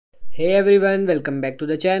Hey everyone, welcome back to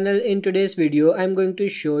the channel. In today's video, I'm going to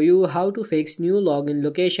show you how to fix new login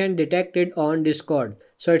location detected on Discord.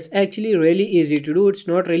 So it's actually really easy to do. It's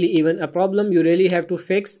not really even a problem you really have to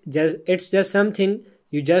fix. It's just something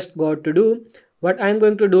you just got to do. What I'm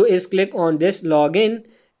going to do is click on this login,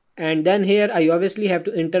 and then here I obviously have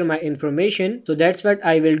to enter my information. So that's what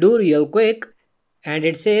I will do real quick. And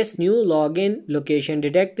it says new login location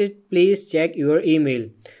detected. Please check your email.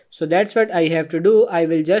 So that's what I have to do. I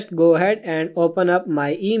will just go ahead and open up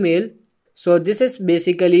my email. So this is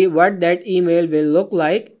basically what that email will look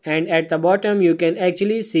like, and at the bottom you can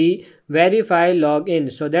actually see verify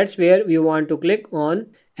login. So that's where we want to click on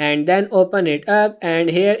and then open it up, and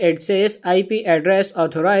here it says IP address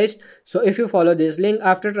authorized. So if you follow this link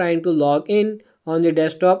after trying to log in on the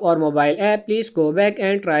desktop or mobile app, please go back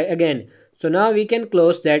and try again. So now we can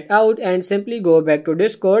close that out and simply go back to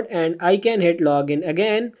Discord, and I can hit login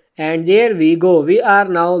again. And there we go, we are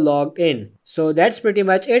now logged in. So that's pretty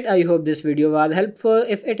much it. I hope this video was helpful.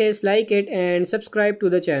 If it is, like it and subscribe to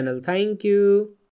the channel. Thank you.